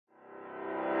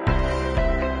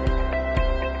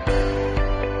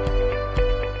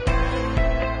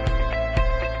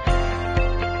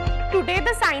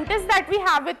scientist that we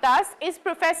have with us is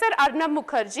Professor Arnab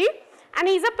Mukherjee, and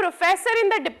he's a professor in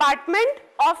the Department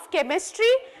of Chemistry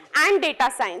and Data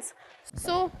Science.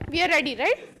 So we are ready,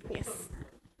 right? Yes.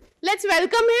 Let's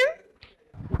welcome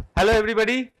him. Hello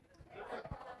everybody.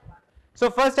 So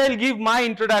first I will give my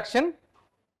introduction.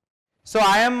 So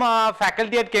I am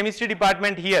faculty at Chemistry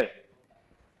Department here.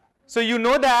 So you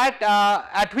know that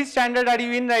at which standard are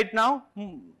you in right now?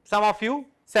 Some of you?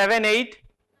 7, 8,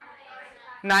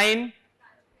 9,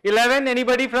 11,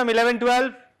 anybody from 11,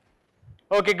 12?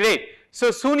 Okay, great. So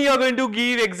soon you are going to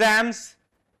give exams,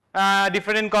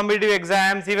 different competitive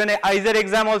exams, even IISER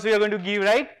exam also you are going to give,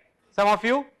 right? Some of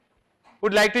you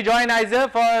would like to join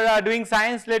IISER for doing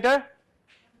science later?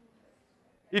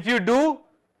 If you do,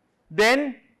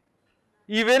 then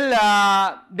you will,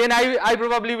 then I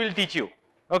probably will teach you,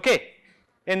 okay,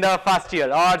 in the first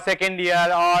year or second year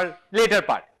or later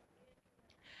part.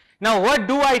 Now what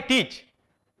do I teach?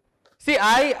 See,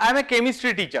 I am a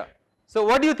chemistry teacher. So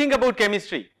what do you think about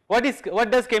chemistry? What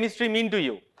does chemistry mean to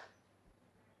you?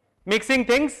 Mixing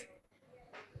things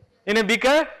in a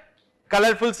beaker,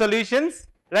 colorful solutions,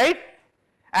 right?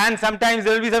 And sometimes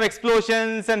there will be some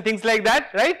explosions and things like that,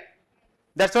 right?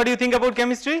 That's what you think about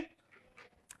chemistry?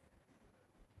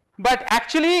 But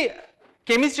actually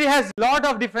chemistry has lot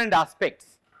of different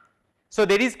aspects. So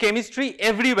there is chemistry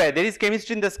everywhere. There is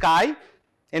chemistry in the sky,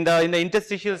 in the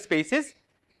interstitial spaces.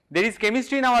 There is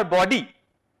chemistry in our body.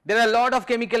 There are a lot of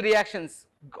chemical reactions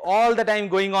all the time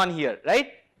going on here,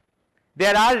 right?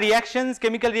 There are reactions,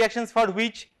 chemical reactions for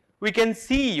which we can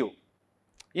see you.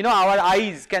 You know, our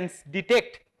eyes can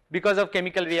detect because of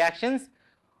chemical reactions.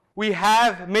 We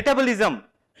have metabolism,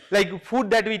 like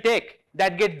food that we take,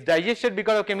 that gets digested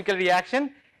because of chemical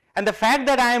reaction, and the fact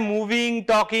that I am moving,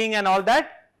 talking and all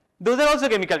that, those are also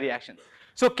chemical reactions.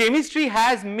 So chemistry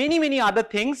has many other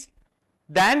things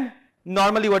than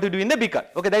normally what you do in the beaker.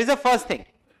 Okay, that is the first thing.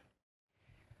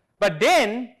 But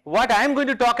then what I am going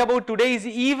to talk about today is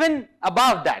even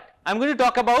above that. I am going to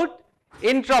talk about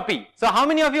entropy. So how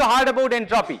many of you heard about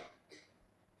entropy?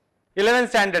 11th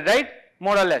standard, right?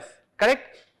 More or less,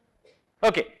 correct?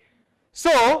 Okay.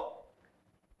 So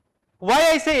why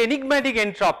I say enigmatic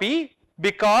entropy?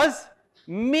 Because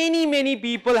many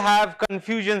people have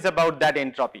confusions about that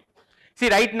entropy. See,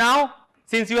 right now,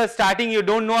 since you are starting, you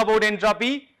don't know about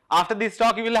entropy. After this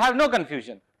talk, you will have no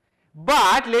confusion.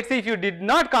 But let's say if you did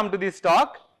not come to this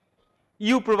talk,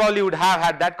 you probably would have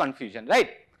had that confusion, right?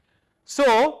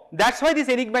 So that's why this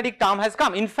enigmatic term has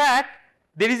come. In fact,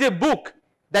 there is a book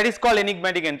that is called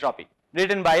Enigmatic Entropy,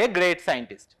 written by a great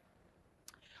scientist.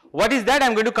 What is that? I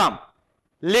am going to come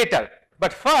later.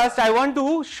 But first, I want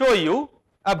to show you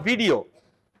a video.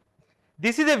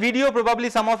 This is a video probably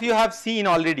some of you have seen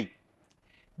already.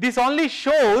 This only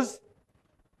shows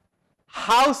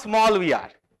how small we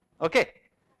are, okay?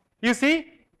 You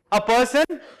see a person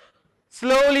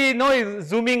slowly, is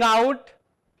zooming out.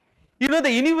 You know, the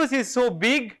universe is so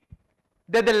big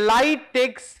that the light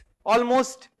takes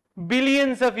almost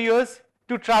billions of years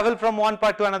to travel from one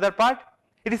part to another part.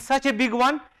 It is such a big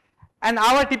one, and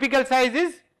our typical size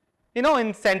is,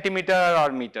 in centimeter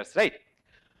or meters, right?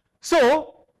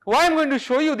 So why I am going to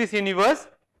show you this universe?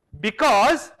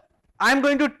 Because I am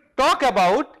going to talk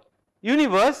about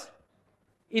universe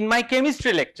in my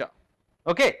chemistry lecture,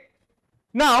 okay?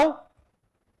 Now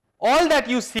all that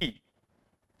you see,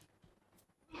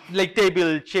 like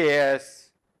table, chairs,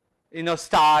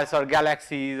 stars or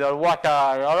galaxies or water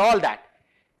or all that,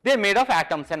 they are made of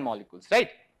atoms and molecules, right?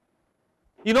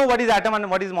 You know what is atom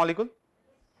and what is molecule?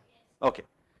 Okay.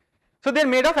 So they are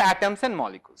made of atoms and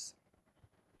molecules.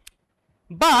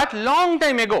 But long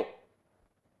time ago,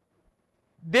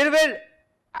 there were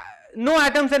no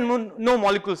atoms and no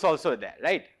molecules also there,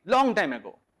 right? Long time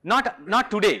ago.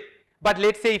 Not today, but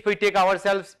let's say if we take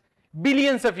ourselves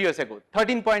billions of years ago,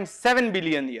 13.7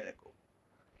 billion years ago,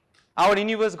 our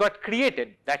universe got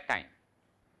created that time.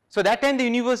 So that time the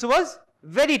universe was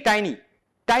very tiny,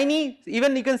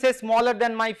 even you can say smaller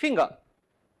than my finger.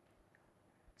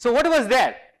 So what was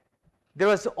there? There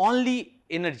was only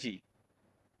energy,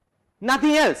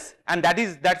 nothing else, and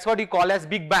that's what we call as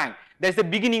Big Bang. That's the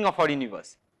beginning of our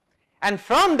universe. And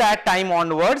from that time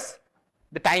onwards,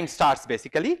 the time starts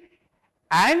basically,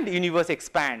 and universe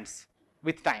expands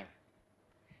with time.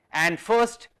 And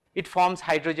first it forms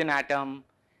hydrogen atom,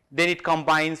 then it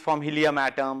combines from helium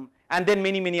atom, and then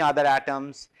many other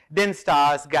atoms, then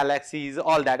stars, galaxies,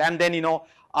 all that, and then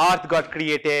Earth got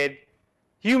created,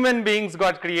 human beings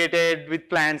got created with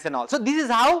plants and all. So this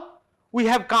is how we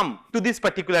have come to this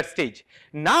particular stage.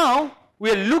 Now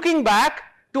we are looking back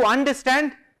to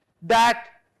understand that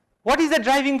what is the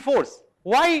driving force,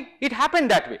 why it happened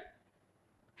that way.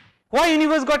 why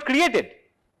universe got created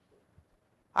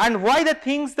and why the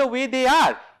things the way they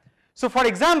are. So for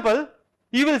example,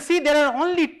 you will see there are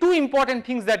only two important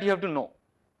things that you have to know.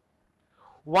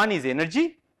 One is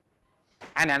energy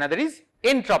and another is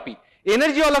entropy.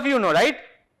 Energy all of you know, right?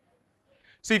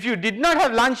 So if you did not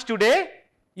have lunch today,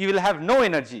 you will have no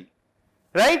energy,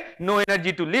 right? No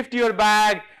energy to lift your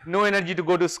bag, no energy to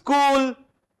go to school,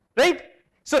 right?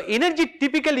 So energy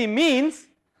typically means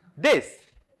this.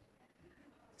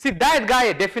 See, that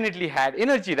guy definitely had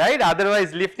energy, right?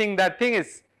 Otherwise lifting that thing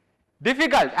is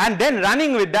difficult, and then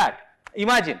running with that,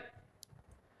 imagine.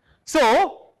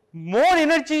 So more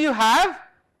energy you have,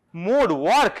 more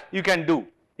work you can do.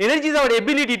 Energy is our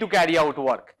ability to carry out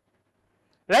work,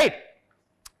 right?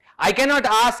 I cannot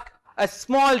ask a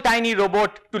small tiny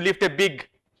robot to lift a big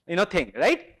thing,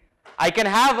 right? I can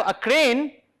have a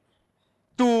crane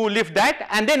to lift that,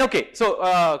 and then okay, so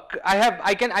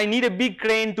I need a big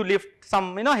crane to lift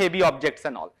some heavy objects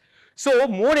and all. So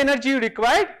more energy you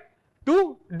require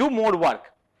to do more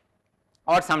work,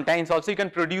 or sometimes also you can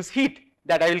produce heat,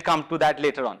 that I will come to that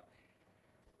later on.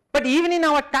 But even in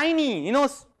our tiny,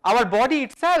 our body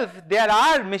itself, there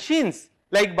are machines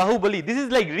like Bahubali. This is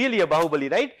like really a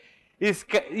Bahubali, right?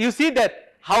 You see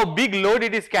that how big load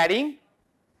it is carrying,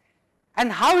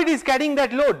 and how it is carrying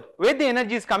that load, where the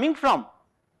energy is coming from.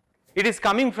 It is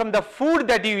coming from the food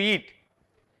that you eat.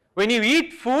 When you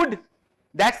eat food,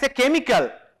 that's a chemical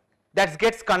that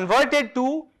gets converted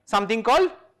to something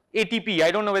called ATP.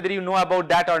 I don't know whether you know about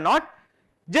that or not.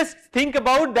 Just think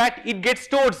about that, it gets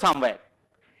stored somewhere,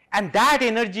 and that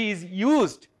energy is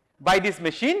used by this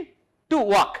machine to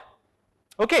work.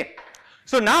 Okay.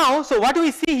 So now, what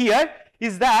we see here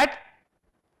is that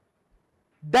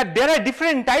there are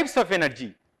different types of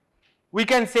energy. We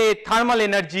can say thermal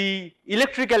energy,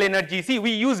 electrical energy. See,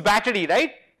 we use battery,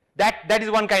 right? That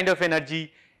is one kind of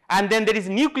energy. And then there is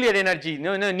nuclear energy,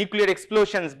 nuclear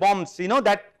explosions, bombs,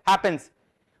 that happens.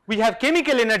 We have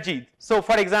chemical energy. So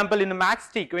for example, in a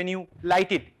matchstick, when you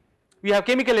light it, we have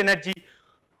chemical energy.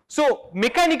 So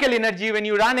mechanical energy, when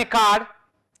you run a car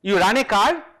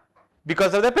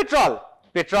because of the petrol.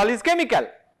 Petrol is chemical.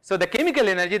 So the chemical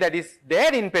energy that is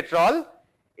there in petrol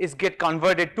is get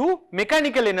converted to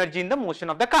mechanical energy in the motion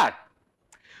of the car.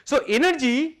 So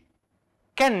energy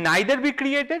can neither be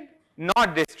created nor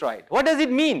destroyed. What does it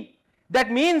mean?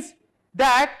 That means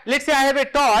that, let's say I have a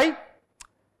toy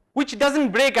which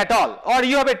doesn't break at all, or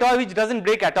you have a toy which doesn't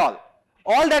break at all.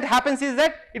 All that happens is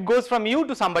that it goes from you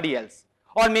to somebody else,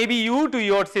 or maybe you to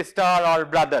your sister or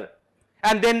brother,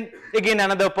 and then again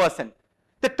another person.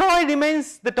 The toy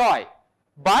remains the toy,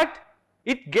 but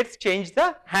it gets changed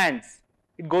the hands.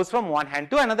 It goes from one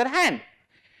hand to another hand.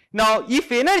 Now,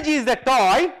 if energy is the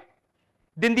toy,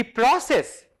 then the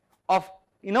process of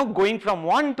going from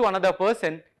one to another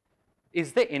person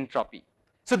is the entropy.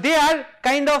 So they are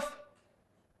kind of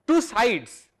two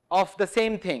sides of the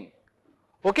same thing.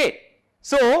 Okay.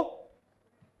 So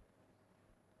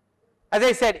as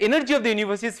I said, energy of the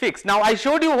universe is fixed. Now I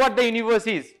showed you what the universe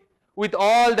is, with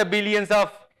all the billions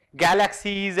of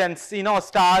galaxies and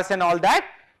stars and all that.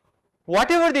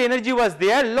 Whatever the energy was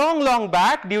there long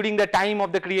back during the time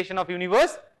of the creation of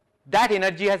universe, that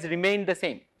energy has remained the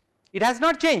same. It has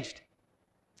not changed.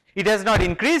 It has not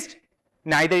increased,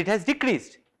 neither it has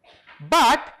decreased.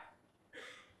 But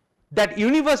that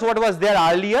universe what was there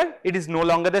earlier, it is no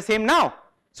longer the same now.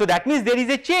 So that means there is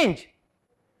a change.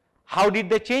 How did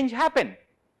the change happen?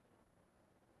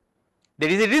 There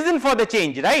is a reason for the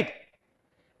change, right?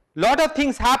 Lot of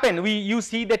things happen. You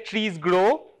see the trees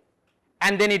grow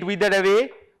and then it wither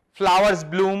away, flowers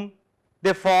bloom,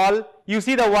 they fall. You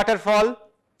see the waterfall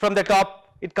from the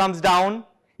top, it comes down.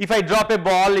 If I drop a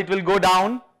ball, it will go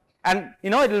down, and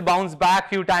it will bounce back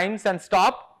few times and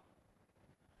stop.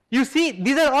 You see,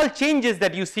 these are all changes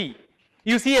that you see.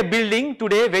 You see a building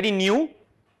today very new,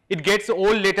 it gets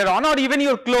old later on, or even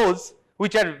your clothes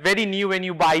which are very new when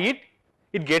you buy it,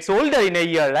 it gets older in a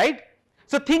year, right?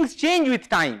 So things change with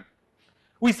time.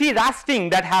 We see rusting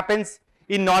that happens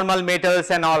in normal metals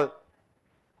and all.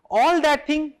 All that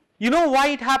thing, you know why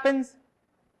it happens?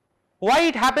 Why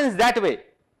it happens that way?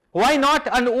 Why not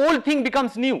an old thing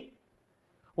becomes new?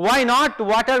 Why not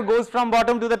water goes from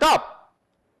bottom to the top?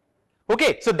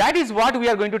 Okay, so that is what we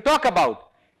are going to talk about.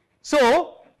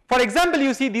 So, for example,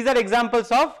 you see these are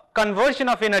examples of conversion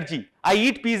of energy. I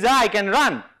eat pizza, I can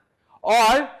run.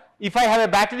 Or if I have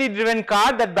a battery driven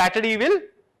car, that battery will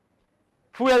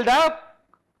fuel the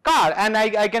car and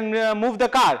I can move the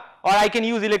car, or I can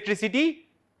use electricity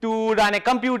to run a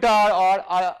computer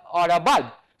or a bulb.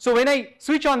 So when I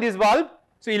switch on this bulb,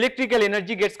 so electrical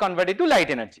energy gets converted to light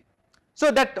energy. So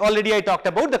that already I talked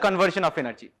about the conversion of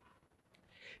energy.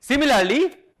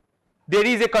 Similarly, there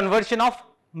is a conversion of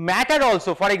matter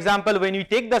also. For example, when you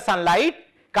take the sunlight,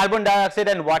 carbon dioxide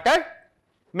and water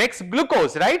makes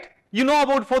glucose, right? You know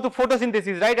about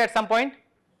photosynthesis, right? At some point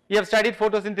you have studied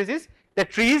photosynthesis. The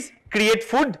trees create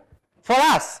food for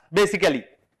us basically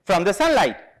from the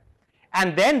sunlight,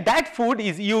 and then that food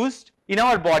is used in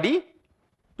our body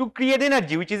to create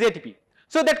energy, which is ATP.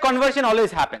 So that conversion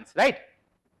always happens, right?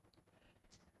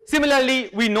 Similarly,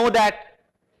 we know that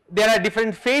there are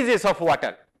different phases of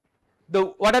water.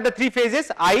 What are the three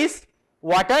phases? Ice,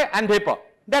 water and vapor.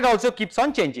 That also keeps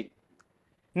on changing.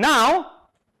 Now,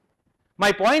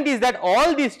 my point is that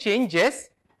all these changes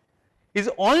is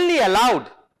only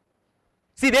allowed.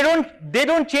 See, they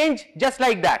don't change just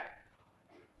like that.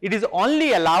 It is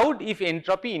only allowed if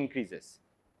entropy increases.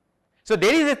 So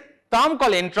there is a term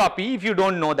called entropy. If you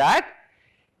don't know that,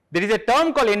 there is a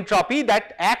term called entropy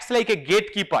that acts like a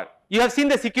gatekeeper. You have seen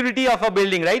the security of a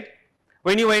building, right?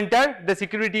 When you enter, the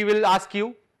security will ask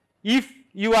you if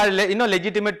you are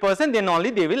legitimate person, then only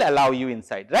they will allow you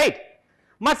inside, right?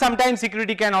 But sometimes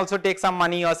security can also take some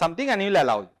money or something and will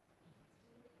allow you.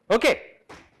 Okay.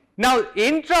 Now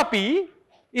entropy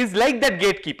is like that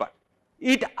gatekeeper.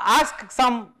 It asks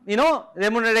some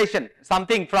remuneration,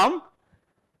 something from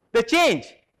the change.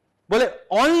 But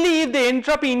only if the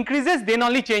entropy increases, then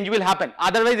only change will happen,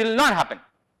 otherwise it will not happen.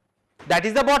 That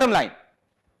is the bottom line.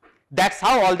 That's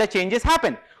how all the changes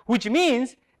happen, which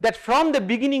means that from the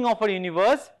beginning of our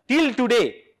universe till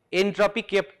today, entropy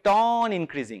kept on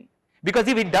increasing, because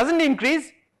if it doesn't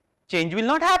increase, change will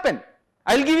not happen.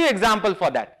 I will give you an example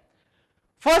for that.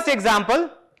 First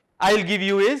example I will give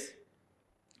you is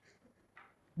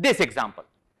this example.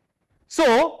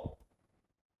 So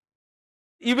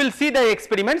you will see the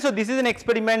experiment. So this is an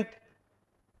experiment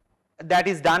that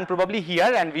is done probably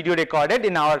here and video recorded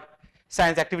in our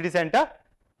science activity center.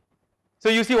 So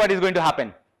you see what is going to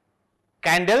happen.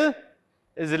 Candle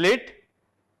is lit.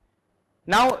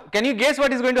 Now can you guess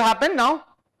what is going to happen now?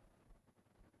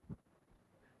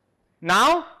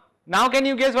 Now can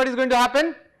you guess what is going to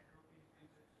happen?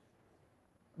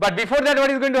 But before that,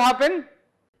 what is going to happen?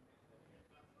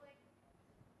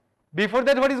 Before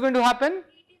that, what is going to happen?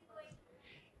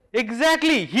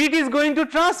 Exactly, heat is going to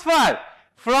transfer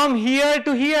from here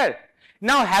to here.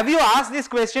 Now have you asked this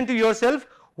question to yourself,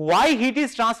 why heat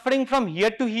is transferring from here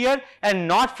to here and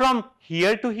not from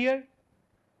here to here?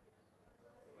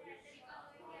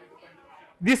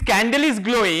 This candle is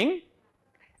glowing,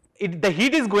 the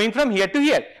heat is going from here to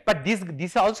here, but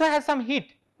this also has some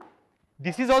heat.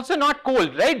 This is also not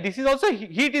cold, right? This is also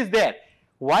heat is there.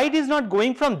 Why it is not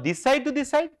going from this side to this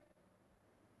side?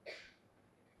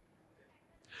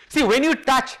 See, when you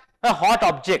touch a hot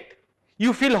object,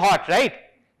 you feel hot, right?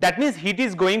 That means heat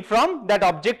is going from that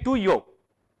object to you.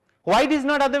 Why it is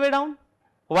not other way down?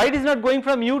 Why it is not going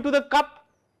from you to the cup?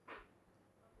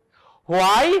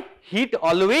 Why heat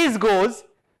always goes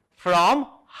from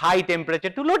high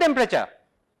temperature to low temperature?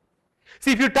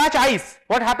 See, if you touch ice,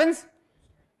 what happens?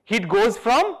 Heat goes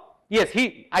from,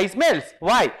 ice melts.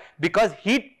 Why? Because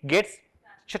heat gets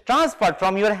transferred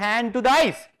from your hand to the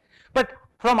ice. But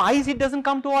from ice it doesn't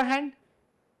come to our hand.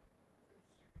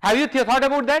 Have you thought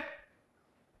about that?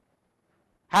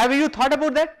 Have you thought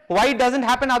about that? Why it doesn't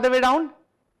happen other way down?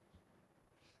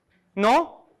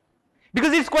 No?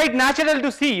 Because it's quite natural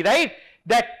to see, right,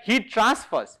 that heat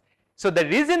transfers. So the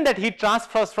reason that heat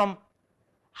transfers from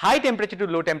high temperature to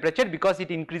low temperature, because it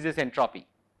increases entropy.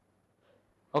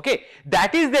 Okay,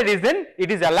 that is the reason it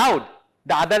is allowed.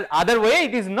 The other way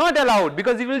it is not allowed,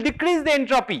 because it will decrease the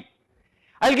entropy.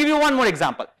 I will give you one more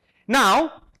example.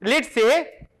 Now let us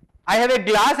say I have a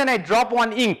glass and I drop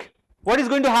one ink. What is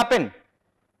going to happen?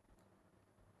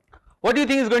 What do you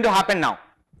think is going to happen now?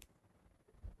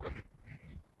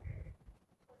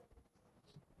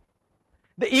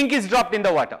 The ink is dropped in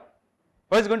the water.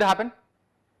 What is going to happen?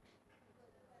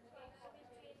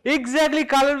 Exactly,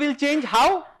 color will change.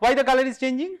 How? Why the color is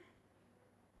changing?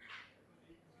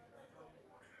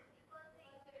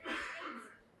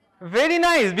 Very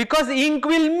nice, because ink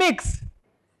will mix.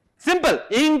 Simple,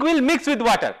 ink will mix with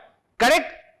water,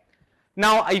 correct?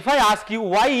 Now if I ask you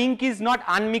why ink is not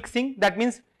unmixing, that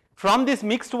means from this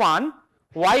mixed one,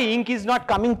 why ink is not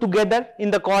coming together in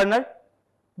the corner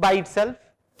by itself?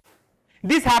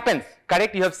 This happens,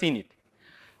 correct? You have seen it.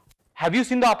 Have you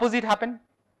seen the opposite happen?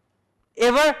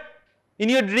 Ever in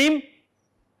your dream?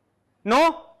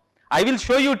 No? I will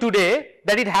show you today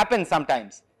that it happens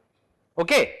sometimes.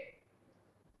 Okay?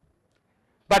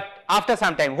 But after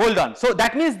some time, hold on. So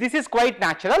that means this is quite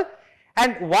natural.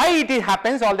 And why it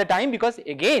happens all the time? Because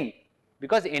again,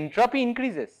 because entropy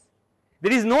increases.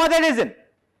 There is no other reason.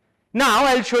 Now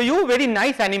I will show you very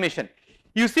nice animation.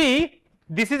 You see,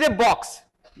 this is a box,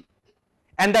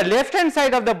 and the left hand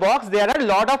side of the box, there are a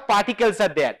lot of particles are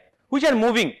there which are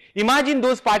moving. Imagine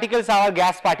those particles are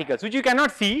gas particles which you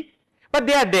cannot see, but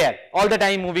they are there all the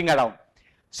time moving around.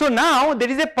 So now there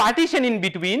is a partition in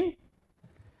between.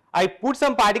 I put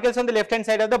some particles on the left hand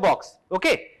side of the box.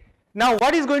 Okay. Now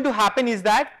what is going to happen is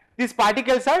that these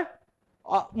particles are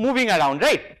moving around,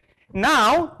 right?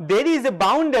 Now there is a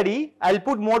boundary. I will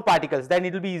put more particles, then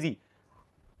it will be easy.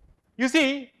 You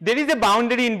see, there is a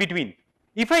boundary in between.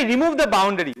 If I remove the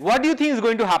boundary, what do you think is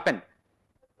going to happen?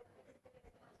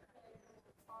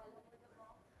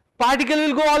 Particle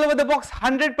will go all over the box,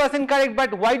 100% correct,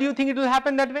 but why do you think it will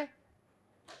happen that way?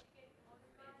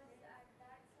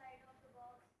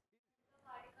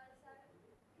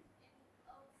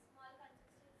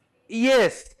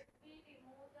 Yes.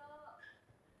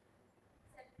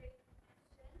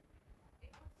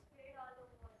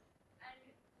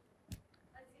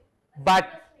 But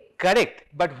correct,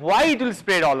 but why it will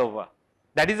spread all over?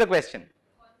 That is the question.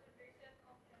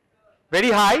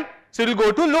 Very high, so it will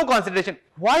go to low concentration.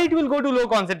 Why it will go to low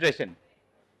concentration?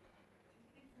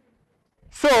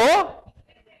 So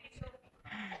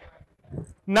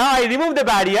now I remove the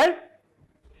barrier,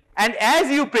 and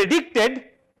as you predicted,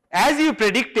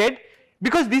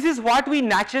 because this is what we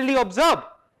naturally observe,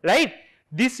 right?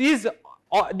 This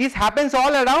happens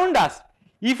all around us.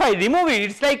 If I remove it,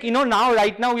 it's like, now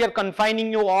right now we are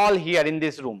confining you all here in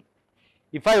this room.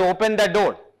 If I open the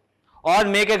door or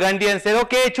make a ghanti and say,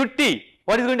 okay, chutti,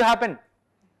 what is going to happen?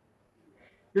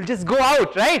 You'll just go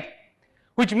out, right?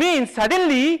 Which means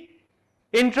suddenly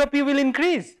entropy will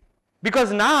increase,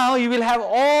 because now you will have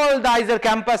all the IISER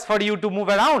campus for you to move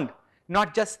around,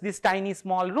 not just this tiny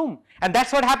small room. And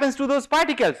that's what happens to those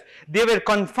particles. They were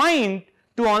confined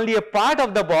to only a part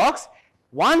of the box.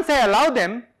 Once I allow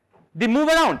them, they move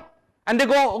around and they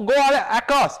go all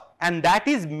across, and that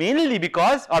is mainly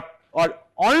because or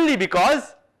only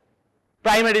because,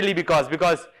 primarily because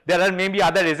there are maybe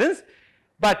other reasons,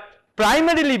 but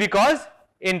primarily because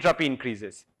entropy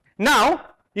increases. Now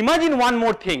imagine one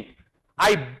more thing.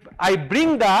 I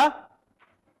bring the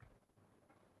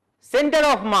center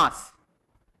of mass.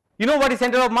 You know what is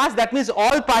center of mass? That means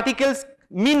all particles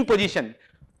mean position.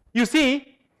 You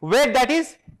see where that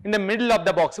is? In the middle of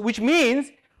the box, which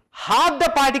means half the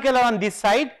particle are on this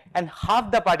side and half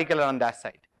the particle are on that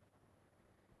side.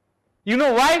 You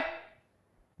know why?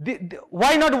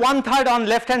 Why not 1/3 on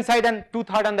left hand side and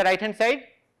 2/3 on the right hand side?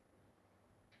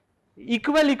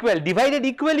 Equal, divided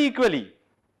equally.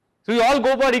 So you all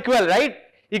go for equal, right?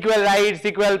 Equal rights,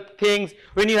 equal things.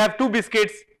 When you have 2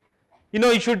 biscuits,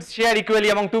 you should share equally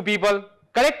among 2 people,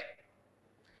 correct?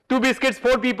 2 biscuits,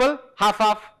 4 people, half.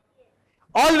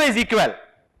 Always equal.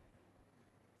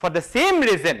 For the same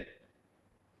reason,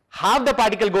 half the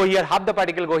particle go here, half the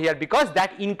particle go here, because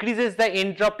that increases the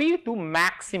entropy to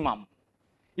maximum.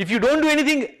 If you don't do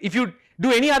anything, if you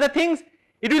do any other things,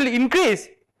 it will increase,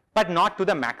 but not to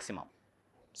the maximum.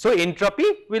 So entropy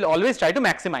will always try to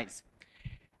maximize.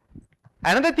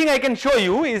 Another thing I can show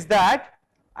you is that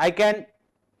I can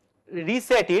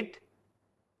reset it.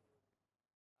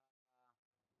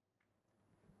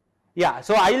 Yeah,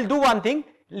 so I will do one thing.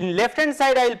 Left hand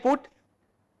side I will put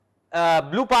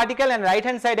blue particle, and right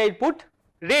hand side I will put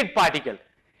red particle.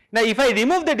 Now if I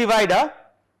remove the divider,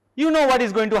 you know what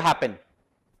is going to happen.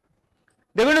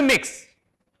 They are going to mix,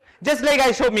 just like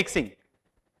I show mixing.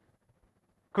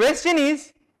 Question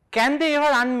is, can they ever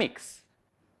unmix?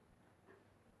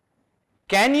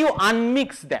 Can you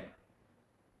unmix them?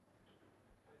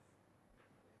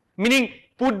 Meaning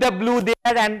put the blue there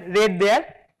and red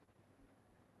there.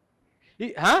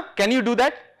 Can you do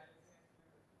that?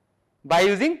 By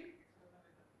using?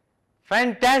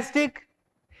 Fantastic.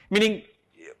 Meaning,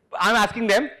 I am asking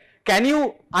them, can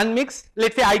you unmix?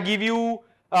 Let's say I give you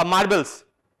marbles,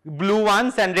 blue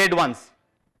ones and red ones.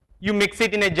 You mix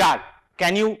it in a jar.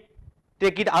 Can you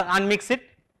take it, unmix it?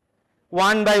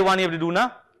 One by one you have to do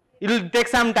now. It will take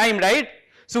some time, right?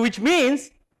 So which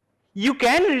means you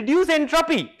can reduce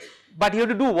entropy, but you have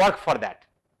to do work for that.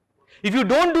 If you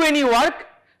don't do any work,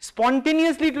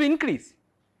 spontaneously it will increase.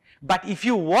 But if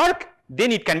you work,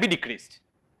 then it can be decreased.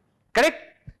 Correct?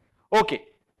 Okay.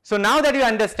 So now that you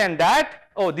understand that,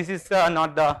 oh, this is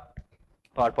not the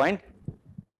PowerPoint.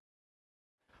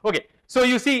 Okay. So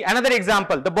you see another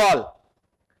example, the ball.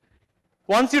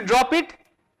 Once you drop it,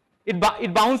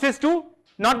 it bounces to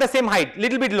not the same height,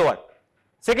 little bit lower.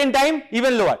 Second time,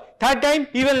 even lower. Third time,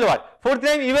 even lower. Fourth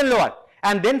time, even lower.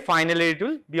 And then finally it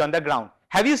will be on the ground.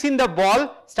 Have you seen the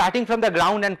ball starting from the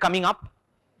ground and coming up?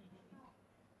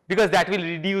 Because that will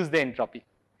reduce the entropy.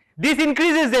 This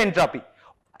increases the entropy.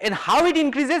 And how it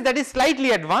increases, that is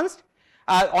slightly advanced.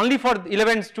 only for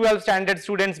 11, 12 standard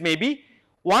students maybe.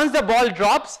 Once the ball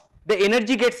drops, the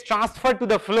energy gets transferred to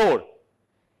the floor.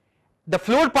 The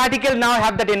floor particle now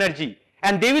have that energy,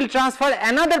 and they will transfer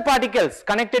another particles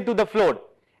connected to the floor,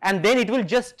 and then it will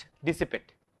just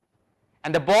dissipate.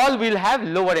 And the ball will have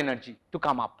lower energy to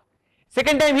come up.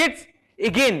 Second time hits,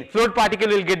 again float particle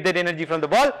will get that energy from the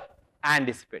ball and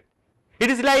dissipate. It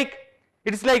is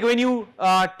like when you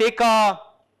take a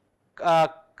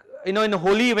in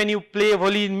Holi, when you play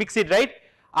Holi, mix it, right?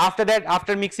 After that,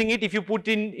 after mixing it, if you put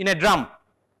in a drum,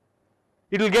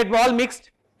 it will get all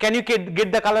mixed. Can you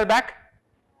get the color back?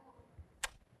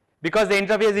 Because the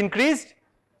entropy has increased,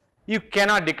 you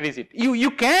cannot decrease it.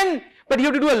 You can, but you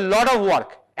have to do a lot of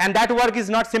work, and that work is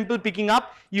not simple picking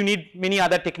up. You need many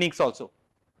other techniques also.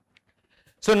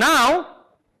 So now,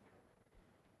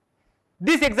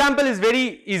 this example is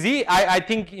very easy. I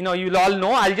think you will all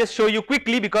know. I'll just show you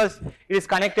quickly because it is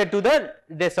connected to the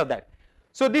rest of that.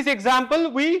 So this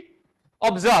example, we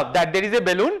observe that there is a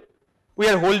balloon. We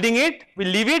are holding it. We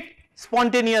leave it.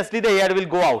 Spontaneously, the air will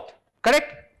go out.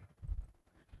 Correct?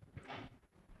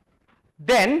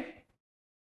 Then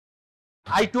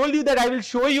I told you that I will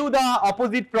show you the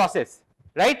opposite process,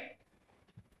 right?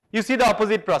 You see the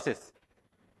opposite process.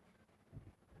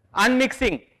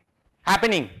 Unmixing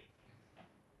happening.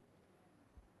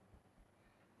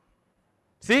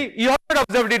 See, you have not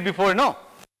observed it before, no?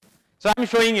 So I am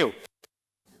showing you.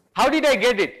 How did I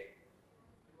get it?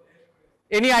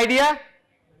 Any idea?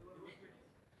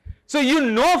 So you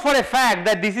know for a fact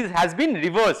that this has been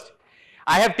reversed.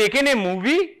 I have taken a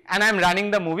movie and I am running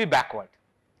the movie backward.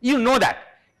 You know that.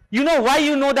 You know why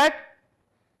you know that?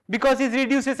 Because it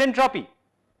reduces entropy.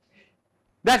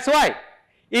 That's why.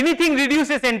 Anything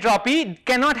reduces entropy, it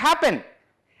cannot happen.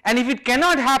 And if it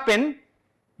cannot happen,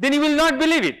 then you will not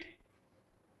believe it.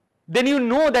 Then you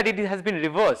know that it has been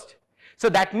reversed. So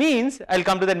that means, I will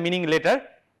come to that meaning later.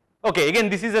 Okay, again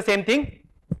this is the same thing.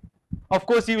 Of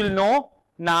course you will know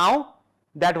now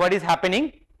that what is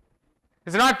happening.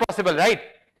 It's not possible, right?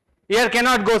 Air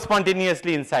cannot go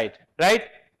spontaneously inside, right?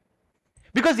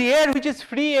 Because the air which is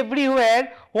free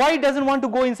everywhere, why it doesn't want to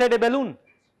go inside a balloon?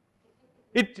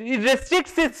 It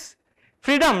restricts its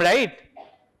freedom, right?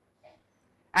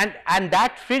 And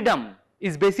that freedom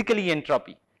is basically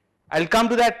entropy. I'll come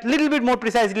to that little bit more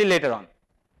precisely later on.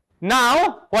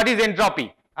 Now, what is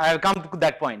entropy? I'll come to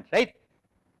that point, right?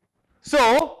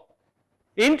 So,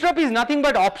 entropy is nothing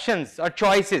but options or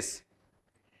choices.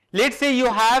 Let's say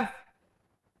you have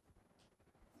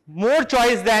more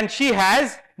choice than she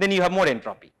has, then you have more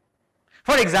entropy.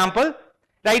 For example,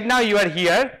 right now you are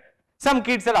here, some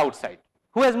kids are outside.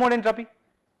 Who has more entropy?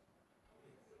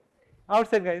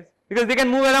 Outside guys, because they can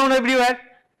move around everywhere.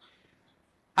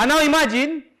 And now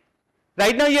imagine,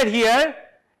 right now you are here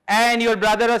and your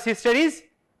brother or sister is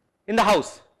in the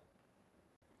house.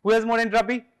 Who has more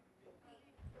entropy?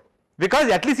 Because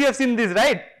at least you have seen this,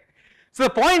 right? So the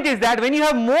point is that when you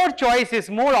have more choices,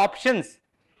 more options,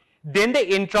 then the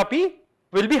entropy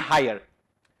will be higher.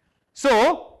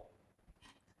 So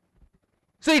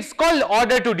it's called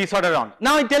order to disorder on.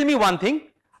 Now tell me one thing.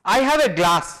 I have a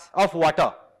glass of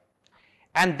water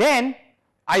and then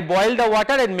I boil the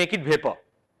water and make it vapor.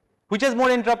 Which has more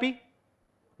entropy?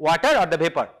 Water or the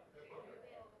vapor?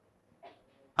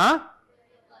 Huh?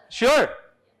 Sure,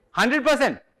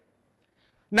 100%.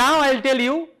 Now I will tell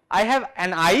you, I have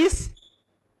an ice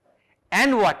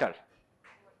and water.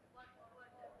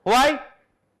 Why?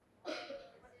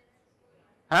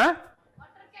 Huh?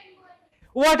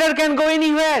 Water can go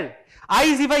anywhere.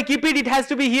 Ice, if I keep it, it has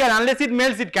to be here. Unless it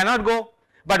melts, it cannot go.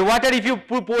 But water, if you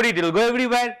pour it, it will go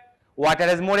everywhere. Water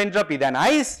has more entropy than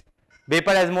ice.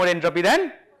 Vapor has more entropy than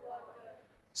water.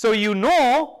 So you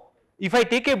know, if I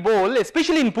take a bowl,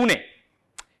 especially in Pune,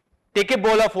 take a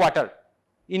bowl of water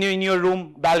in your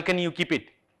room, balcony, you keep it.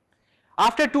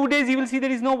 After 2 days, you will see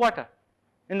there is no water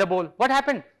in the bowl. What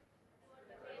happened?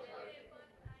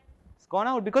 It's gone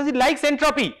out because it likes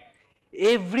entropy.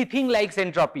 Everything likes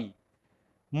entropy.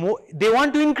 They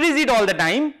want to increase it all the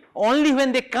time. Only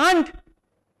when they can't,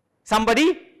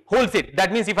 somebody holds it.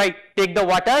 That means if I take the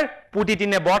water, put it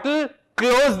in a bottle,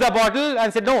 close the bottle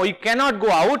and say, no, you cannot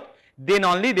go out, then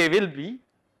only they will be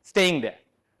staying there,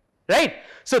 right?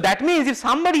 So that means if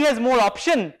somebody has more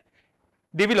option,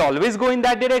 they will always go in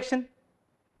that direction,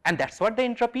 and that's what the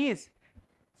entropy is.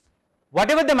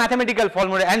 Whatever the mathematical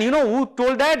formula, and you know who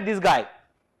told that? This guy.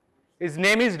 His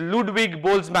name is Ludwig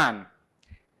Boltzmann.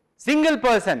 Single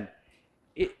person.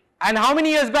 And how many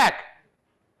years back?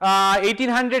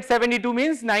 1872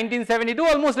 means 1972,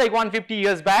 almost like 150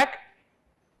 years back.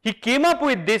 He came up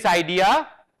with this idea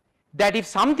that if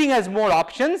something has more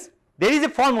options, there is a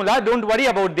formula, don't worry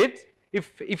about it.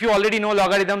 If you already know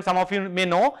logarithm, some of you may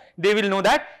know, they will know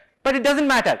that, but it doesn't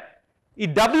matter.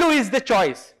 W is the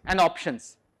choice and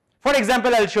options. For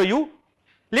example, I'll show you.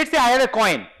 Let's say I have a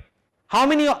coin. How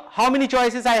many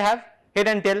choices I have? Head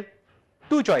and tail.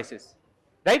 2 choices,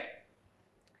 right?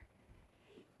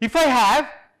 If I have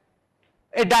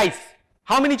a dice,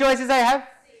 how many choices I have?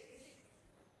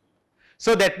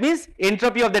 So that means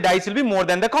entropy of the dice will be more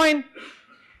than the coin.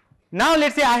 Now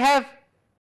let's say I have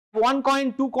 1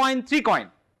 coin, 2 coin, 3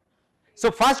 coin. So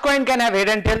first coin can have head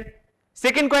and tail,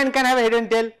 second coin can have head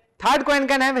and tail, third coin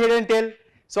can have head and tail.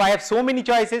 So I have so many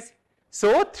choices.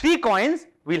 So 3 coins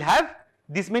will have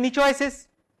this many choices.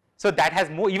 So that has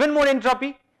even more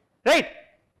entropy, right?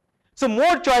 So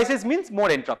more choices means more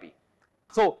entropy.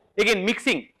 So again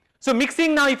mixing. So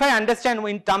mixing, now if I understand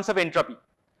in terms of entropy.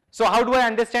 So how do I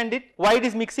understand it? Why it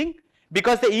is mixing?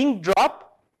 Because the ink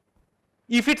drop,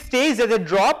 if it stays as a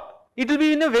drop, it will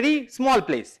be in a very small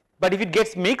place. But if it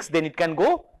gets mixed, then it can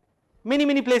go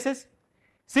many places.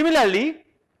 Similarly,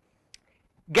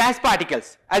 gas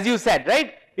particles, as you said,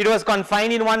 right? It was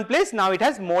confined in one place, now it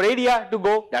has more area to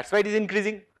go, that's why it is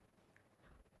increasing.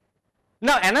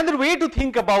 Now another way to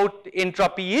think about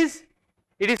entropy is,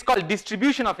 it is called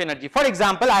distribution of energy. For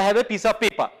example, I have a piece of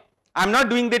paper. I am not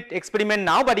doing that experiment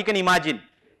now, but you can imagine.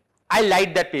 I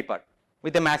light that paper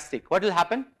with a matchstick. What will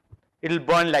happen? It will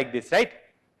burn like this, right?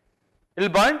 It will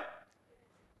burn.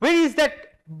 Where is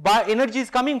that energy is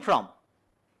coming from?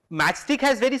 Matchstick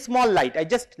has very small light. I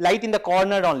just light in the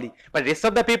corner only. But rest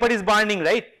of the paper is burning,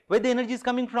 right? Where the energy is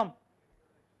coming from?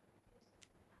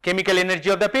 Chemical energy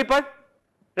of the paper,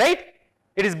 right?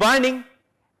 It is burning.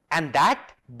 And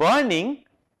that burning,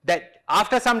 that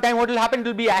after some time what will happen? It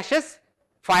will be ashes.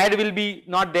 Fire will be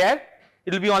not there.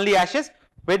 It will be only ashes.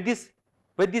 Where this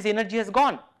energy has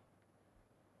gone?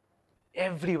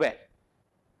 Everywhere.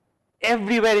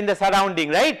 Everywhere in the surrounding,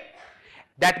 right?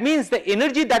 That means the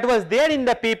energy that was there in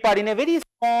the paper in a very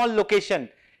small location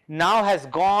now has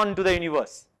gone to the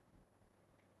universe.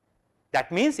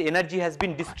 That means energy has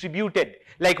been distributed.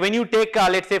 Like when you take,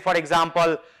 let's say for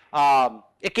example, a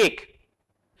cake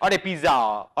or a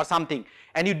pizza or something,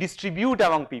 and you distribute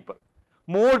among people.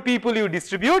 More people you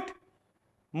distribute,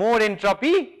 more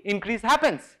entropy increase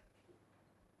happens.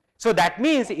 So that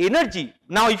means energy.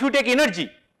 Now if you take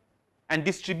energy and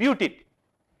distribute it,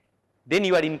 then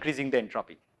you are increasing the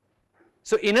entropy.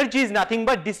 So energy is nothing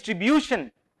but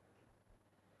distribution.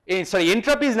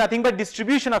 Entropy is nothing but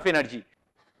distribution of energy.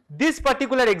 This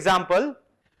particular example,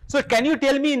 so can you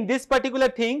tell me in this particular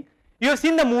thing, you have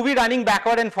seen the movie running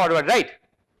backward and forward, right?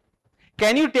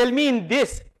 Can you tell me in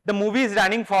this, the movie is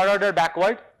running forward or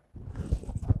backward?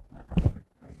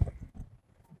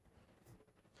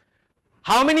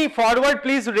 How many forward,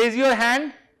 please raise your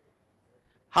hand.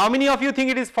 How many of you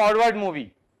think it is forward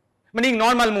movie? Meaning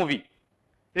normal movie.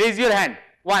 Raise your hand.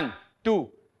 1, 2.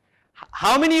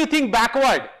 How many you think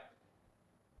backward?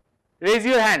 Raise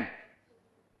your hand.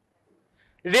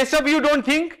 Rest of you don't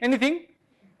think anything?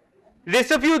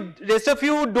 Rest of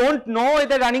you don't know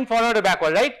whether running forward or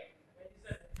backward, right?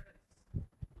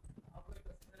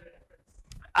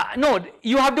 No,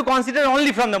 you have to consider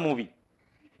only from the movie.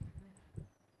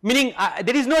 Meaning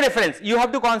there is no reference. You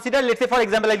have to consider, let's say for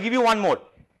example, I'll give you one more.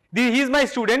 He is my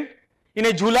student. In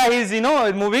a jhula he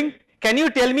is, moving. Can you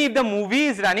tell me if the movie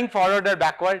is running forward or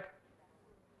backward?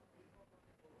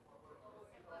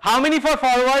 How many for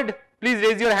forward? Please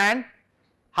raise your hand.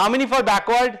 How many for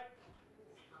backward?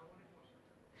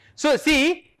 So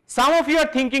see, some of you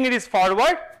are thinking it is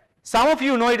forward, some of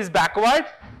you know it is backward,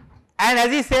 and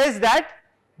as he says that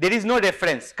there is no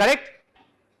reference, correct?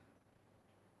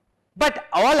 But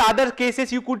all other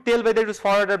cases you could tell whether it is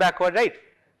forward or backward, right?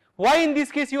 Why in this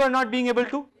case you are not being able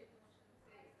to?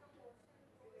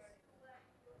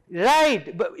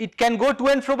 Right, but it can go to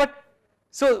and fro, but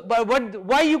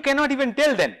why you cannot even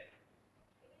tell then?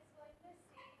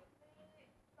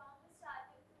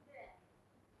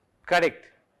 Correct.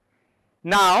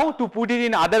 Now to put it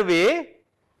in other way,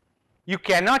 you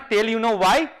cannot tell,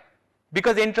 why?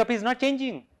 Because entropy is not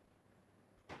changing.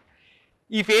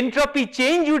 If entropy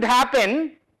change would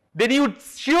happen, then you would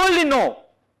surely know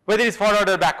whether it is forward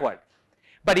or backward.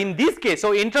 But in this case,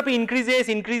 so entropy increases,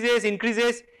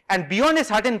 and beyond a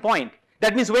certain point,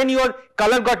 that means when your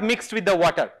color got mixed with the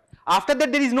water, after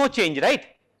that there is no change, right?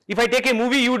 If I take a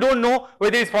movie, you don't know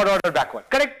whether it is forward or backward,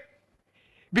 correct?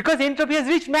 Because entropy has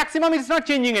reached maximum, it is not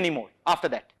changing anymore after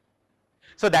that.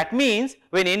 So that means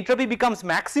when entropy becomes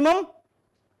maximum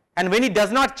and when it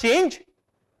does not change,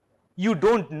 you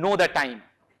don't know the time.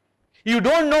 You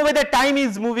don't know whether time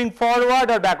is moving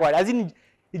forward or backward. As in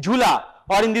jhula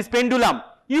or in this pendulum,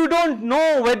 you don't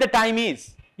know where the time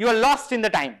is. You are lost in the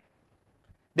time.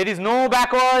 There is no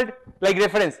backward like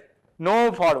reference,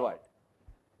 no forward.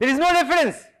 There is no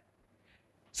reference.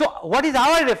 So what is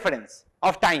our reference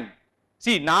of time?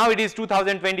 See, now it is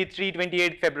 2023,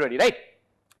 28 February, right?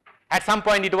 At some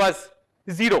point it was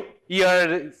 0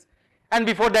 years, and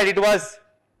before that it was,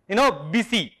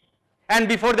 BC, and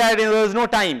before that there was no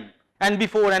time, and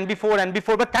before,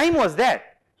 but time was there.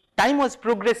 Time was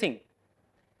progressing.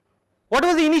 What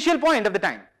was the initial point of the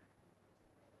time?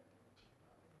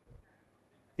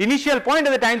 Initial point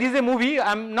of the time, this is a movie,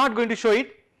 I am not going to show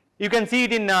it, you can see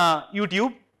it in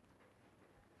YouTube.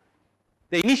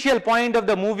 The initial point of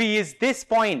the movie is this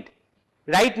point.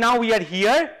 Right now we are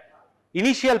here,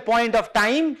 initial point of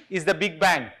time is the Big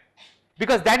Bang,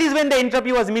 because that is when the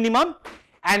entropy was minimum,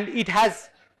 and it has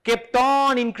kept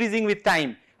on increasing with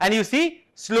time. And you see,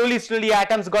 slowly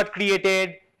atoms got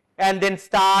created, and then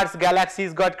stars,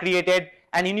 galaxies got created,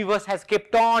 and universe has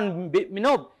kept on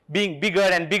being bigger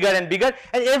and bigger and bigger,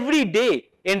 and every day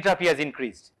entropy has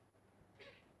increased.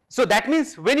 So that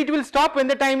means when it will stop, when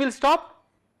the time will stop,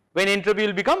 when entropy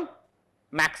will become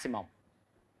maximum,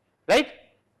 right?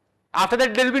 After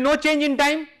that there will be no change in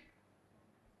time.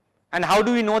 And how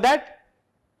do we know that?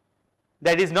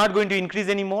 That is not going to increase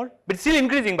anymore, but still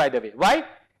increasing, by the way. Why?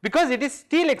 Because it is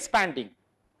still expanding.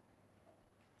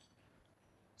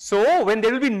 So when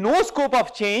there will be no scope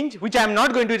of change, which I am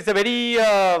not going to, it's a very,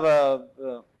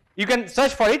 you can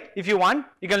search for it if you want,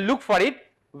 you can look for it,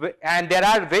 and there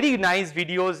are very nice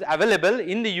videos available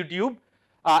in the YouTube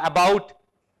about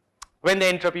when the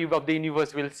entropy of the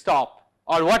universe will stop,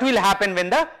 or what will happen when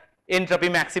the entropy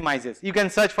maximizes. You can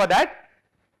search for that,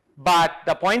 but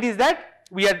the point is that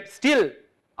we are still,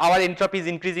 our entropy is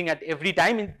increasing at every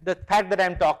time. In the fact that I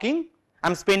am talking, I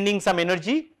am spending some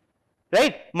energy,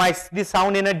 right? This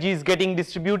sound energy is getting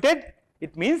distributed,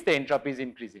 it means the entropy is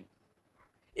increasing.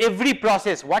 Every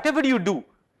process, whatever you do,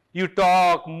 you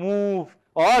talk, move,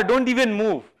 or don't even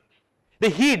move, the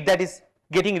heat that is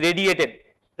getting radiated,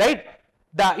 right?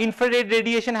 The infrared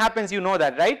radiation happens, you know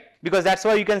that, right? Because that's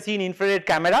why you can see in infrared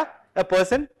camera a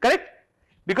person, correct?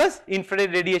 Because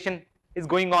infrared radiation is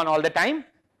going on all the time,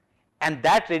 and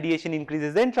that radiation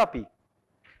increases the entropy.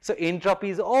 So entropy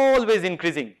is always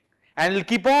increasing, and it will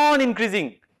keep on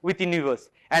increasing with the universe,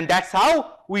 and that's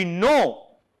how we know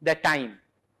the time.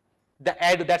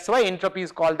 That's why entropy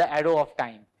is called the arrow of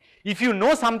time. If you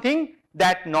know something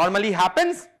that normally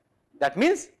happens, that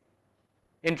means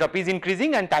entropy is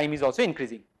increasing and time is also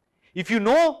increasing. If you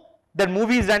know that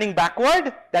movie is running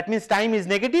backward, that means time is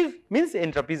negative, means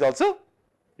entropy is also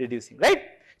reducing, right?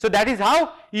 So that is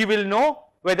how you will know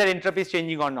whether entropy is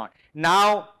changing or not.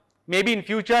 Now maybe in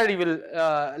future you will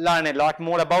learn a lot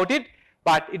more about it,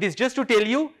 but it is just to tell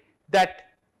you that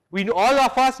all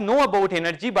of us know about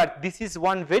energy, but this is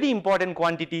one very important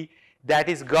quantity that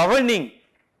is governing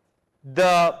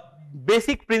the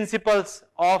basic principles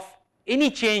of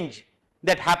any change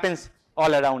that happens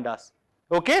all around us,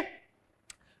 okay?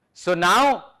 So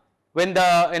now when the,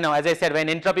 as I said, when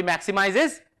entropy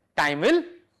maximizes, time will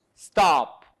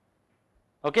stop,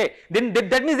 okay? Then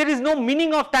that means there is no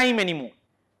meaning of time anymore.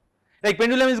 Like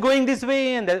pendulum is going this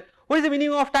way, and what is the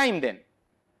meaning of time then?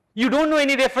 You don't know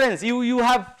any reference, you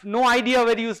have no idea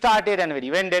where you started and where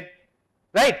you ended,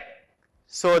 right?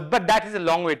 So, but that is a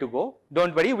long way to go,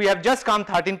 don't worry, we have just come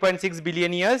 13.6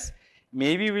 billion years,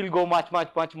 maybe we will go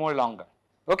much more longer,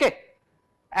 okay?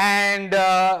 And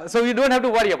so you don't have to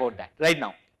worry about that right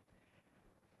now.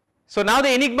 So now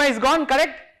the enigma is gone,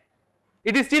 correct?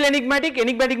 It is still enigmatic.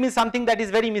 Enigmatic means something that is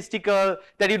very mystical,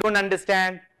 that you don't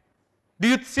understand. Do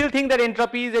you still think that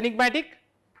entropy is enigmatic?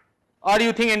 Or do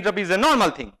you think entropy is a normal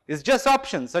thing? It's just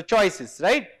options or choices,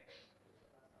 right?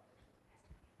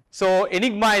 So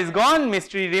enigma is gone,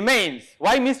 mystery remains.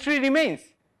 Why mystery remains?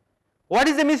 What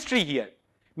is the mystery here?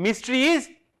 Mystery is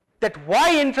that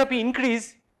why entropy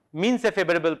increase means a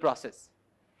favorable process.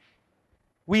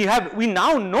 We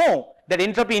now know that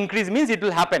entropy increase means it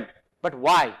will happen, but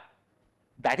why?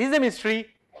 That is the mystery,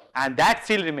 and that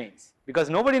still remains, because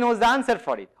nobody knows the answer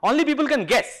for it. Only people can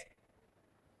guess,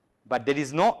 but there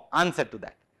is no answer to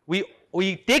that.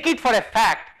 We take it for a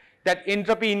fact that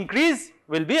entropy increase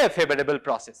will be a favorable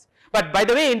process. But by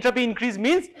the way, entropy increase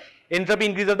means entropy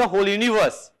increase of the whole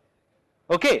universe,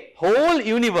 okay? Whole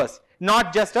universe,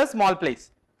 not just a small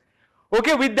place.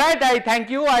 Okay, with that I thank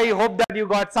you. I hope that you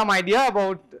got some idea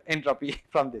about entropy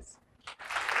from this.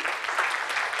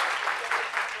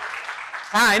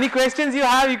 Any questions you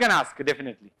have, you can ask,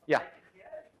 definitely. Yeah.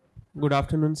 Good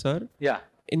afternoon, sir. Yeah.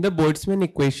 In the Boltzmann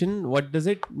equation, what does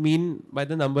it mean by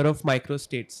the number of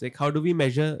microstates? Like, how do we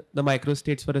measure the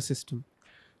microstates for a system?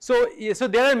 So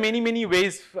there are many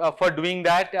ways for doing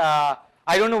that.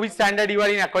 I don't know which standard you are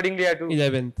in, accordingly I have to.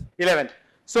 11th. 11th.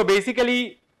 So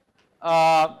basically,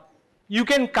 you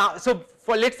can count. So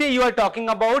for, let's say you are talking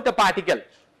about a particle.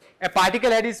 A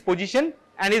particle had its position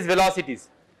and its velocities.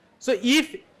 So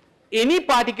if any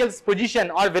particle's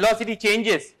position or velocity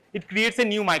changes, it creates a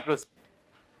new microstate.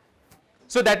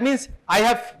 So that means I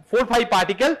have 4 or 5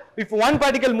 particles. If one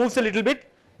particle moves a little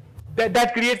bit,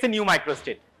 that creates a new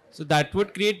microstate. So that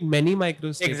would create many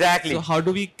microstates. Exactly. So how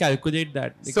do we calculate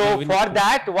that? Like so for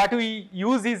that, what we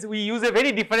use is we use a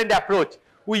very different approach.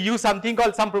 We use something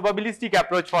called some probabilistic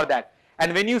approach for that.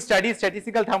 And when you study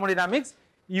statistical thermodynamics,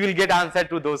 you will get answer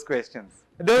to those questions.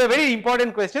 Those are very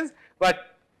important questions,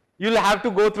 but you will have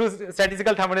to go through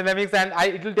statistical thermodynamics, and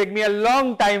it will take me a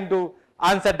long time to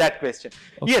answer that question.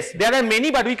 Okay. Yes, there are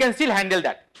many, but we can still handle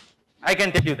that. I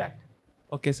can tell you that.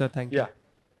 Okay, sir. Thank you. Yeah.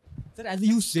 Sir, as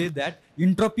you say that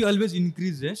entropy always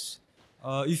increases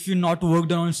if you not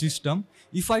worked on a system.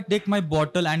 If I take my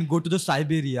bottle and go to the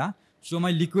Siberia, so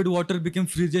my liquid water became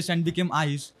freezes and became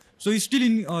ice. So it's still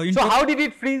in. So how did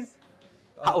it freeze?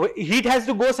 Heat has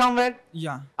to go somewhere.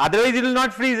 Yeah. Otherwise, it will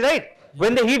not freeze, right? Yeah.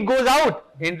 When the heat goes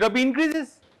out, entropy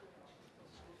increases.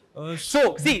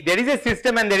 So see, there is a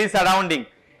system and there is surrounding.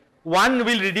 One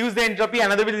will reduce the entropy,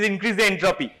 another will increase the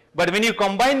entropy. But when you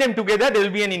combine them together, there will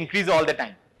be an increase all the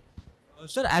time.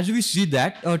 Sir, as we see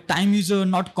that time is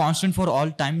not constant for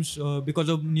all times because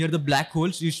of near the black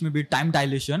holes, it may be time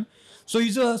dilation. So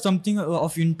is something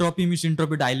of entropy means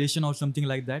entropy dilation or something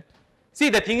like that? See,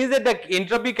 the thing is that the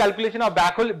entropy calculation of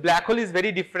black hole is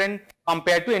very different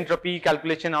compared to entropy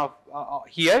calculation of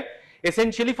here.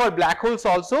 Essentially, for black holes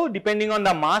also, depending on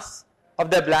the mass of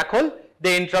the black hole, the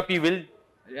entropy will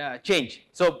change.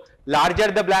 So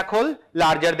larger the black hole,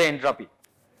 larger the entropy.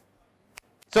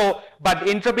 So, but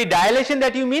entropy dilation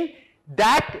that you mean,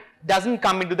 that doesn't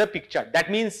come into the picture.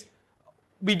 That means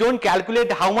we don't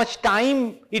calculate how much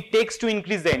time it takes to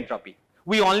increase the entropy.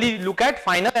 We only look at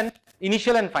final and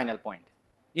initial and final point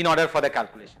in order for the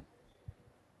calculation.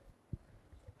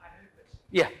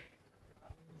 Yeah.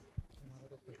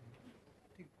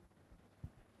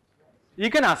 You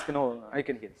can ask, no, I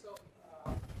can hear. So,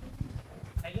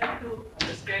 I like to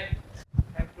understand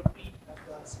entropy of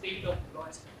the state of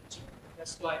lowest energy.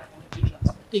 That's why energy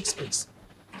transfer takes place.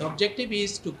 The objective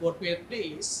is to go to a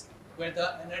place where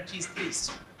the energy is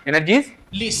least. Energy is?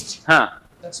 Least. Huh.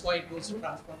 That's why it goes to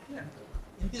transform to entropy.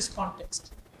 In this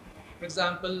context, for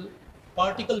example,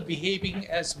 particle behaving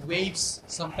as waves,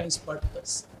 sometimes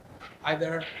particles.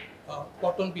 Either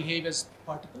photon behave as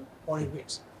particle or a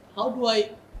waves. How do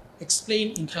I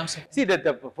explain in terms of... See,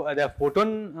 the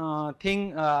photon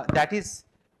thing, that is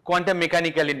quantum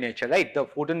mechanical in nature, right? The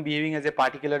photon behaving as a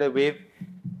particle or a wave.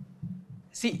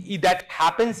 See, that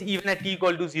happens even at T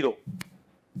equal to 0.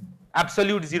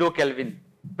 Absolute 0 Kelvin,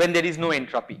 when there is no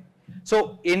entropy.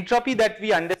 So, entropy that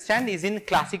we understand is in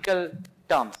classical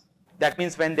terms. That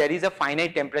means when there is a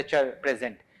finite temperature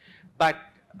present. But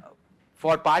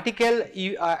for particle,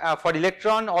 for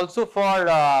electron, also for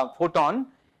photon,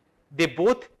 they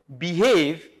both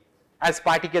behave as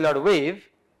particle or wave.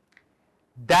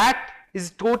 That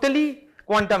is totally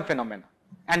quantum phenomena.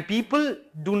 And people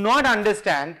do not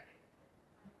understand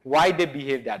why they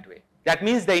behave that way. That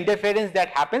means the interference that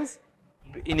happens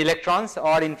in electrons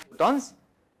or in photons,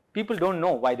 people don't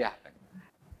know why they happen.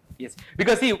 Yes,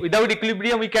 because see, without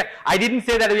equilibrium we can, I didn't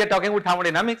say that we are talking about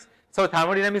thermodynamics, so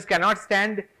thermodynamics cannot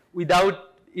stand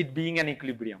without it being an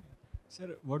equilibrium.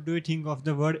 Sir, what do you think of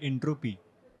the word entropy?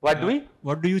 What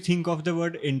do you think of the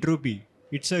word entropy?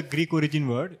 It's a Greek origin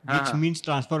word which means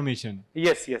transformation.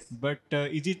 Yes, yes. But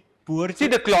is it poor? See,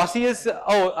 the Clausius,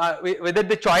 whether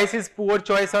the choice is poor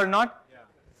choice or not. Yeah.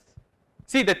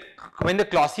 See, when the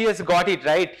Clausius got it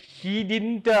right, he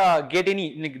didn't get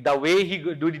any, the way he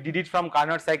did it from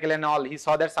Carnot cycle and all, he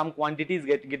saw that some quantities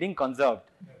getting conserved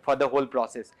for the whole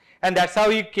process. And that's how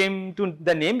he came to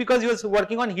the name, because he was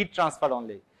working on heat transfer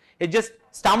only. He just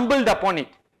stumbled upon it,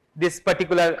 this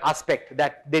particular aspect,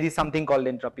 that there is something called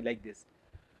entropy like this.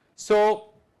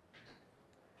 So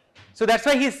that's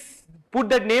why he's put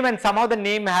that name, and somehow the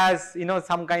name has,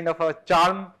 some kind of a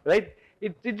charm, right?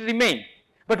 It remained.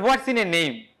 But what's in a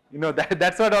name?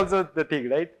 That's what also the thing,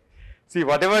 right? See,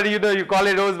 whatever you call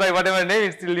a rose by whatever name,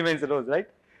 it still remains a rose, right?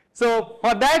 So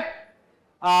for that,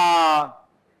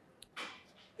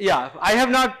 yeah, I have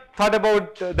not thought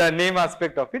about the name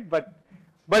aspect of it, but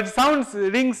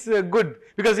rings good,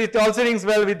 because it also rings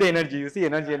well with the energy. You see,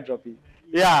 energy entropy.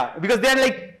 Yeah, because they are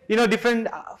like different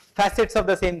facets of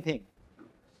the same thing.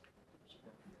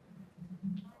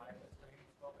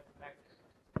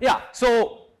 Yeah,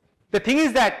 so the thing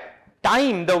is that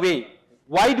time,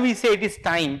 why do we say it is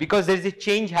time? Because there is a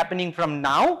change happening from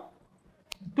now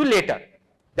to later.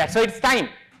 That's why it's time.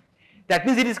 That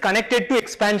means it is connected to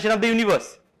expansion of the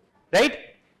universe, right?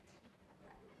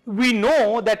 We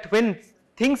know that when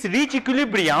things reach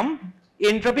equilibrium,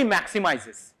 entropy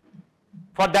maximizes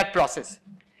for that process.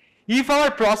 If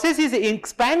our process is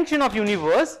expansion of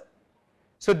universe,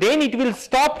 so then it will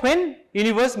stop when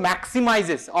universe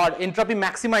maximizes or entropy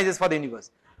maximizes for the universe,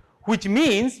 which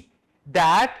means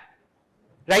that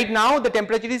right now the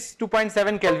temperature is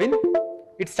 2.7 Kelvin.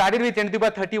 It started with 10 to the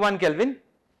power 31 Kelvin.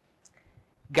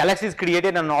 Galaxies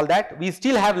created and all that. We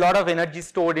still have a lot of energy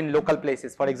stored in local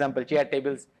places. For example, chair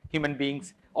tables, human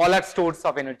beings, all are stores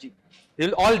of energy. They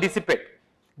will all dissipate.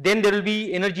 Then there will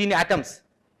be energy in atoms,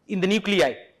 in the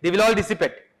nuclei. They will all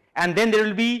dissipate. And then there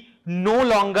will be no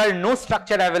longer no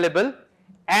structure available,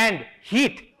 and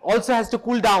heat also has to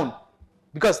cool down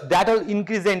because that will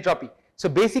increase the entropy. So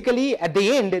basically at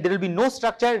the end there will be no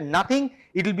structure, nothing.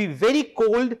 It will be very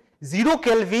cold, 0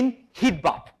 Kelvin heat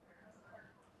bath.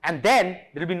 And then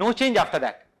there will be no change after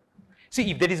that.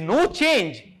 See, if there is no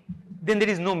change, then there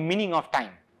is no meaning of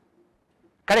time.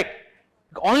 Correct?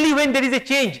 Only when there is a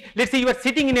change, let's say you are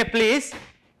sitting in a place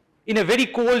in a very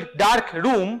cold, dark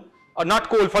room, or not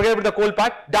cold, forget about the cold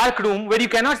part, dark room where you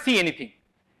cannot see anything.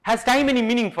 Has time any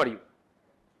meaning for you?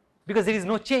 Because there is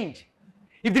no change.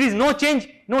 If there is no change,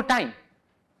 no time.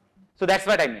 So that's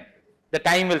what I mean. The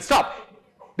time will stop.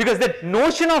 Because the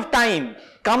notion of time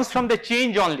comes from the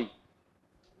change only.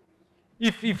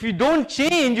 If you don't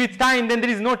change with time, then there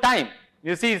is no time.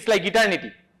 You see, it's like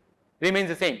eternity. Remains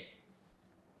the same.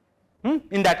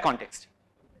 In that context.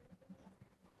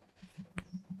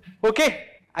 Okay.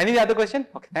 Any other question?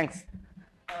 Okay, thanks.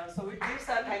 So with this,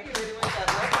 thank you very much,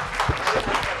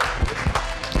 Arnab.